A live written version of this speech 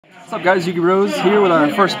What's up, guys? Yuki Rose here with our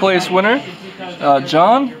first place winner,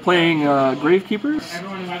 John, playing Gravekeepers.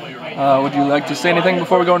 Would you like to say anything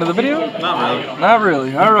before we go into the video? Not really. Not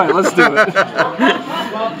really. All right, let's do it.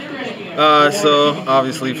 So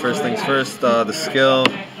obviously, first things first, the skill,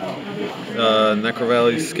 Necro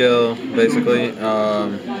Valley skill, basically,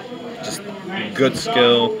 just good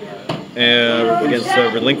skill. And against a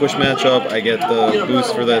relinquish matchup, I get the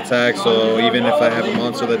boost for the attack. So even if I have a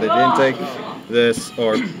monster that they didn't take this,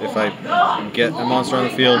 or if I get a monster on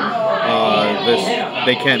the field,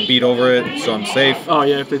 they can't beat over it, so I'm safe. Oh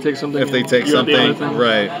yeah, if they take something. If they take something,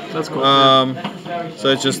 right? That's cool. So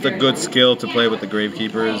it's just a good skill to play with the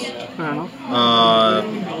Gravekeepers. Fair enough.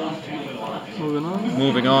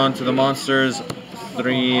 Moving on to the monsters.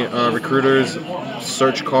 3 recruiters,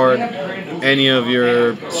 search card, any of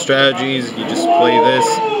your strategies, you just play this,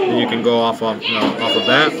 and you can go off of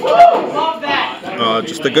that.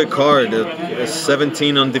 Just a good card.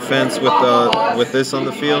 17 on defense with this on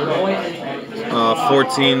the field.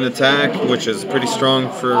 14 attack, which is pretty strong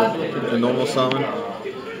for a normal summon.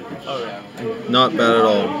 Not bad at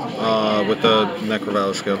all with the Necro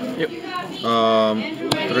Valley skill. Yep.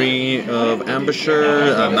 3 of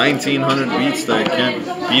Ambusher, 1900 beats that can't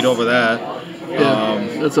beat over that.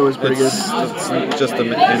 That's always pretty good. It's just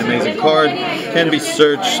an amazing card. Can be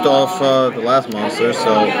searched off the last monster,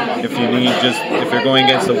 so if you're going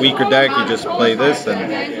against a weaker deck, you just play this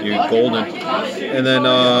and you're golden. And then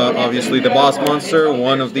obviously the boss monster,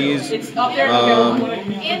 one of these,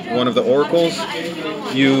 one of the oracles.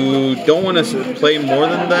 You don't want to play more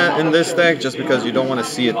than that in this deck, just because you don't want to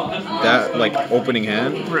see it that like opening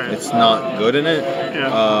hand. Right. It's not good in it.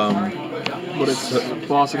 Yeah. But it's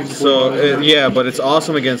boss against but it's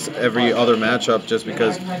awesome against every other matchup, just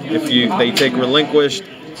because if they take relinquished,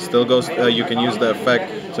 still goes. You can use the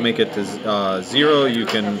effect to make it to 0. You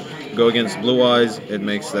can go against Blue Eyes. It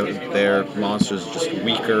makes their monsters just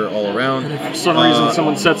weaker all around. And if for some reason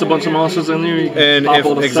someone sets a bunch of monsters in there, you can pop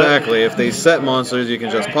if they set monsters, you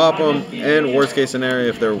can just pop them. And worst case scenario,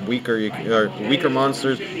 if they're weaker, weaker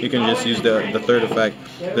monsters, you can just use the third effect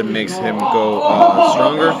that makes him go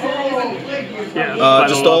stronger. Yeah,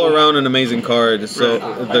 just all around an amazing card. So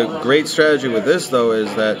the great strategy with this though is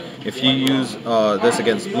that if you use this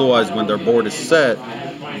against Blue Eyes when their board is set,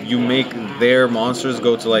 you make their monsters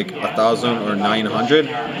go to like 1,000 or 900.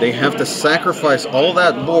 They have to sacrifice all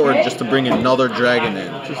that board just to bring another dragon in.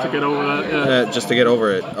 Just to get over that. Yeah. Just to get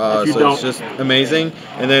over it. So it's just amazing.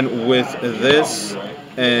 And then with this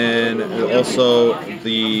and also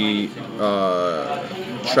the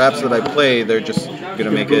traps that I play, they're just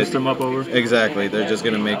gonna make boost them up over. Exactly. They're just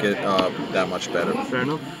gonna make it that much better. Fair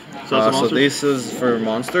enough. So this is for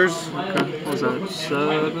monsters. Okay. Was that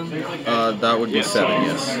 7? That would be 7,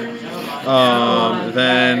 yes.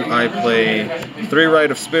 Then I play 3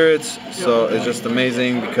 Rite of Spirits, so it's just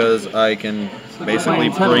amazing because I can basically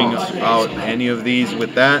bring out any of these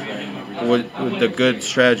with that. What the good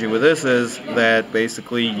strategy with this is that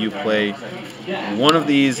basically you play one of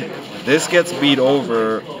these, this gets beat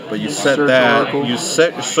over, but you set that, Oracle. You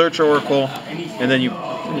search Oracle, and then you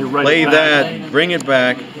play that, bring it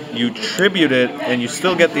back, you tribute it, and you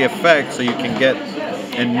still get the effect, so you can get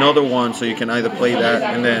another one, so you can either play that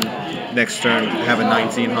and then next turn have a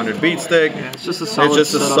 1900 beat stick. Yeah, it's just a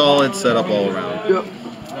solid setup all around. Yep.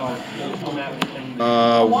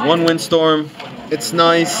 1 Windstorm. It's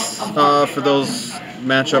nice for those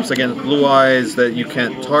matchups against Blue Eyes that you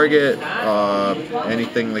can't target,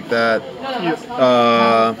 anything like that.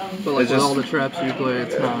 But like with all the traps you play,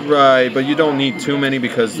 it's not. Right, but you don't need too many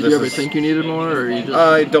because Did you ever think you needed more, or you just?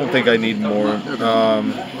 I don't think I need more.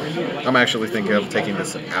 I'm actually thinking of taking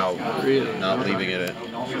this out, not leaving it in.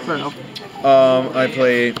 Fair enough. I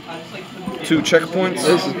play 2 checkpoints.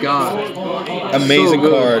 This is God. Amazing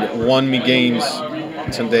card. Won me games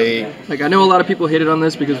today. Like, I know a lot of people hated on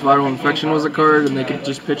this because Viral Infection was a card and they could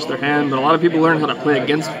just pitch their hand, but a lot of people learned how to play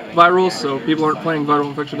against Viral, so people aren't playing Viral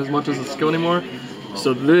Infection as much as a skill anymore.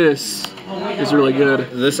 So this is really good.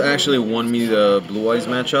 This actually won me the Blue Eyes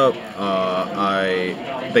matchup.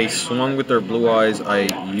 They swung with their Blue Eyes. I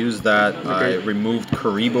used that. Okay. I removed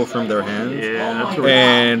Karibo from their hands. Yeah, that's really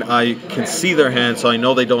and I can see their hand, so I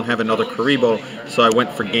know they don't have another Karibo. So I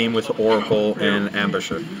went for game with Oracle and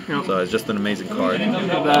Ambusher. Yep. So it's just an amazing card.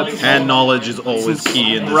 Hand knowledge is always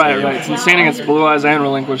key in this game. Right. It's insane against Blue Eyes and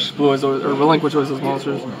Relinquish. Blue Eyes or Relinquish always has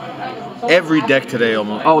monsters. Every deck today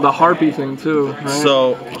almost. Oh, the Harpy thing too, right?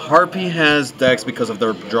 So Harpy has decks because of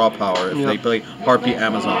their draw power. If they play Harpy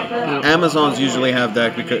Amazon, Amazons usually have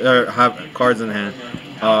deck because have cards in hand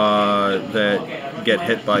that get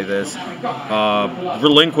hit by this.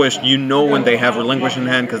 Relinquished, you know when they have Relinquish in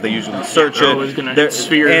hand because they usually search it.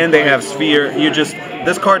 Sphere. And they have Sphere.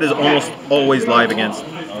 This card is almost always live against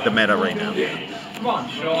the meta right now.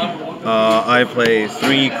 I play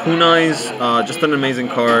 3 Kunais, just an amazing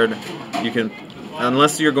card. You can,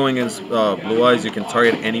 unless you're going against Blue Eyes, you can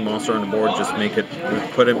target any monster on the board, just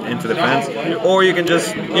put him into defense, or you can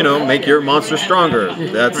just, make your monster stronger.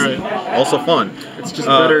 That's also fun. It's just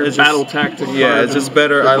better battle tactic. Yeah, it's just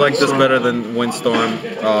better. I like this better than Windstorm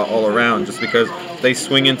all around, just because they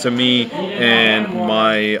swing into me and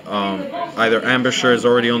my either Ambusher is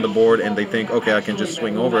already on the board and they think, okay, I can just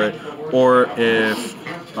swing over it, or if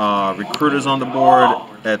Recruiter's on the board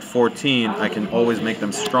at 14, I can always make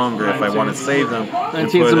them stronger if I want to save them.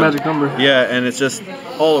 19 is a magic number. Yeah, and it's just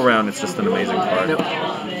all around, it's just an amazing card. Yep.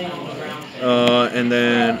 And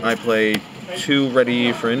then I play 2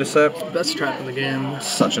 Ready for Intercept. Best trap in the game.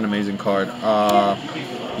 Such an amazing card.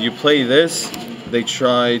 You play this, they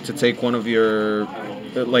try to take one of your,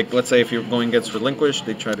 let's say if you're going against Relinquish,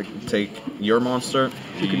 they try to take your monster.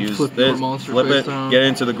 You use flip this, flip it, get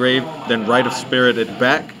into the grave, then Rite of Spirit it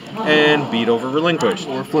back, and beat over Relinquish.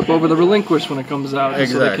 Or flip over the Relinquish when it comes out,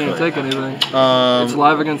 so they can't take anything. It's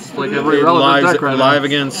live against every relevant deck right now. Live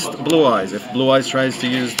against Blue Eyes. If Blue Eyes tries to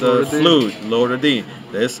use the Flute, lower the D,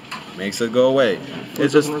 this makes it go away.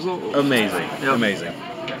 It's just amazing. Yep. Amazing.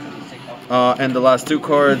 And the last 2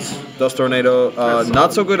 cards, Dust Tornado,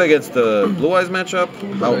 not so good against the Blue Eyes matchup.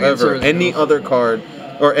 However, any other card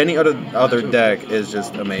or any other deck is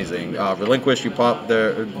just amazing. Relinquish, you pop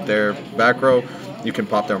their back row, you can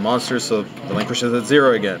pop their monsters, so Relinquish is at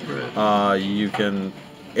 0 again. You can,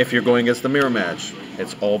 if you're going against the mirror match,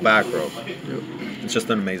 it's all back row. It's just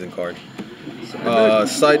an amazing card.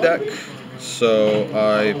 Side deck, so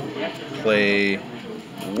I play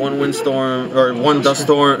 1 Windstorm or 1 Dust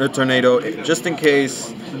Tornado just in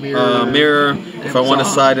case. Mirror. If I want to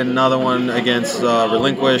side another one against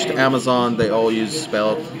Relinquished, Amazon, they all use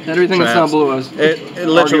spell. Everything traps. that's not Blue Eyes.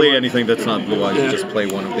 Literally anything that's not Blue Eyes, you just play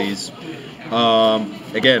one of these.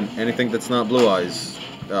 Again, anything that's not Blue Eyes,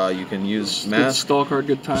 you can use Mask. Good stall card,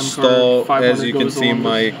 good time stall, card. as you can see,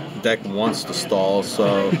 my deck wants to stall.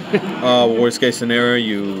 So, worst case scenario,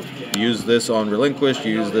 you use this on Relinquished,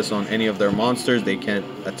 you use this on any of their monsters. They can't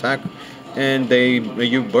attack, and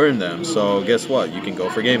you burn them. So guess what? You can go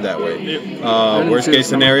for game that way. Worst case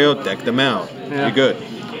scenario, deck them out. You're good.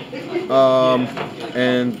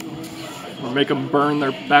 And or make them burn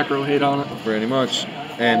their back row hate on it. Pretty much.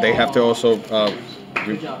 And they have to also,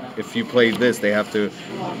 if you play this, they have to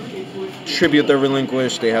tribute their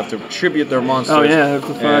Relinquish, they have to tribute their monsters. Oh yeah, if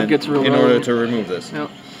the 5 gets real in order to remove this. Yep.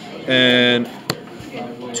 And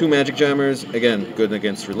 2 Magic Jammers, again, good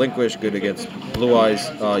against Relinquish, good against Blue Eyes.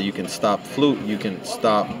 You can stop Flute, you can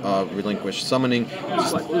stop Relinquish Summoning.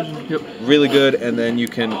 Yep. Really good, and then you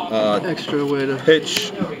can extra way to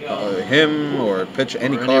pitch him or pitch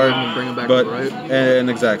any card, and bring him back but to right. and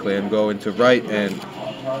exactly, and go into right and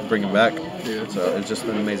bring him back. Yeah. So it's just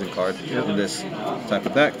an amazing card in this type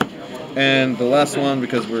of deck. And the last one,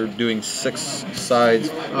 because we're doing 6 sides.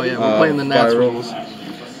 Oh yeah, we're playing the Nats rules.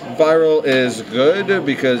 Viral is good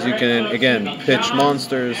because you can, again, pitch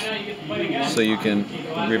monsters, so you can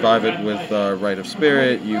revive it with Rite of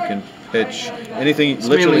Spirit. You can pitch anything,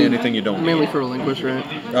 literally anything you don't mainly need. for Relinquish,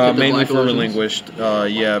 right? Mainly for Relinquished,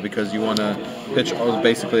 yeah, because you want to pitch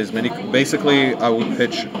basically as many. Basically, I would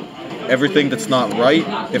pitch everything that's not right.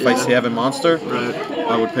 If I have a monster,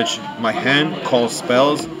 I would pitch my hand, call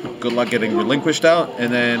spells. Good luck getting Relinquished out,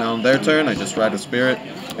 and then on their turn, I just Rite of Spirit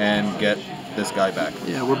and get this guy back.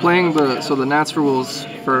 Yeah, we're playing the Nats rules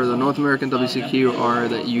for the North American WCQ are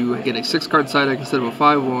that you get a 6-card side deck instead of a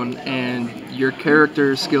 5-1, and your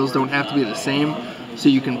character's skills don't have to be the same, so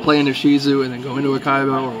you can play into Shizu and then go into a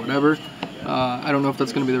Kaiba or whatever. I don't know if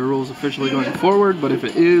that's going to be the rules officially going forward, but if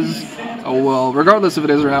it is, oh well, regardless if it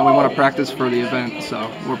is or not, we want to practice for the event,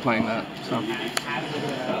 so we're playing that. So,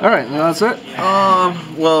 all right, that's it.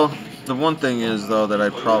 Well, the one thing is though that I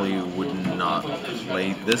probably would not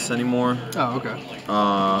play this anymore. Oh, okay.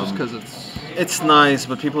 Just because it's nice,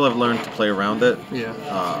 but people have learned to play around it. Yeah.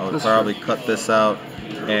 I would probably cut this out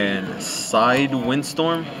and side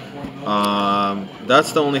Windstorm.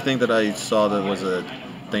 That's the only thing that I saw that was a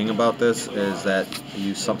thing about this, is that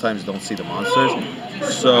you sometimes don't see the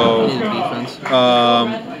monsters. So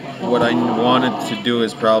what I wanted to do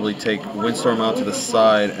is probably take Windstorm out to the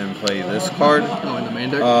side and play this card. Oh, in the main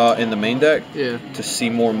deck? In the main deck. Yeah. To see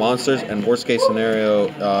more monsters, and worst case scenario,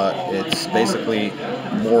 it's basically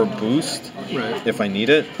more boost Right. if I need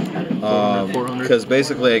it. 400. Because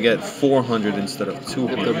basically I get 400 instead of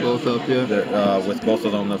 200. If they're both up, yeah. With both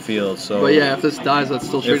of them on the field. So. But yeah, if this dies, that's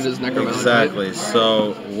still treated as Necro Valley. Exactly. Right?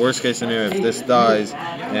 So worst case scenario, if this dies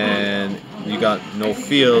and you got no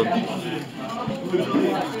field.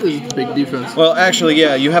 This is big defense. Well, actually,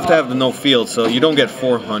 yeah, you have to have the no field, so you don't get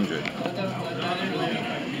 400.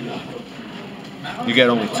 You get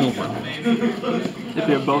only 200. If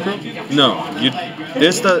you have both up? No,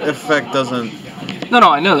 this effect doesn't. No,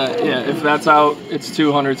 I know that. Yeah, if that's out, it's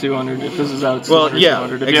 200, 200. If this is out, it's 200,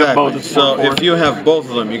 200. If exactly. you have both, it's so 400. if you have both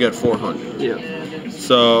of them, you get 400. Yeah.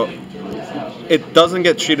 So it doesn't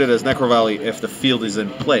get treated as Necro Valley if the field is in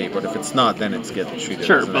play, but if it's not, then it's getting treated.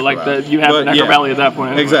 Sure, as but like Valley. you have the Necro Valley at that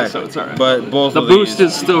point anyway, exactly. so it's alright. But both the of boost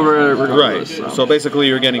these, is still regardless. Right. So basically,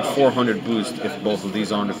 you're getting 400 boost if both of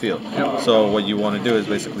these are on the field. Yep. So what you want to do is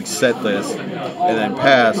basically set this and then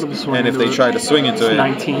pass, and if they it. try to swing into It's it,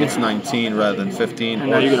 19. it's 19 rather than 15. And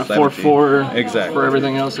or now you get a 17. 4/4 exactly. for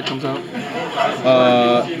everything else that comes out.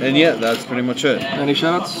 And yeah, that's pretty much it. Any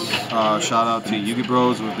shoutouts? Shout out to Yugi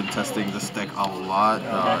Bros. We've been testing this deck a lot.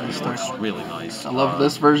 It looks really nice. I love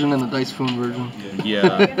this version and the Dice Foon version.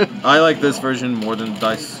 Yeah, I like this version more than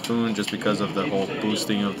Dice Foon just because of the whole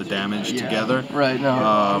boosting of the damage together. Right. No.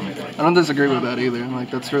 I don't disagree with that either.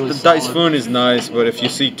 Like that's really. The solid. Dice Foon is nice, but if you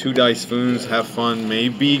see 2 Dice Foons, have fun.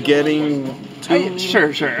 Maybe getting 2.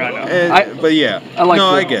 Sure. I know. But yeah, I like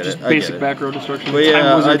I the get just it. basic I get back row destruction. But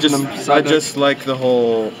yeah, I deck. just like the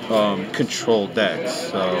whole control decks.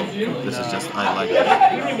 So this is just I like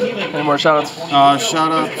it. Any more shoutouts?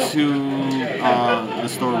 Shout out to the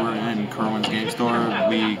store we're in, Kerwin's Game Store.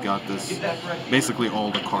 We got this. Basically,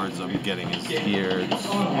 all the cards I'm getting is here.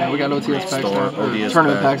 Yeah, we got ODS packs Store, now. ODS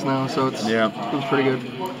Tournament packs. packs now, so it's pretty good.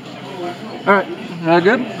 All right,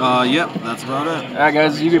 good. Yep, that's about it. All right,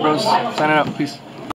 guys, Yugi Bros signing out. Peace.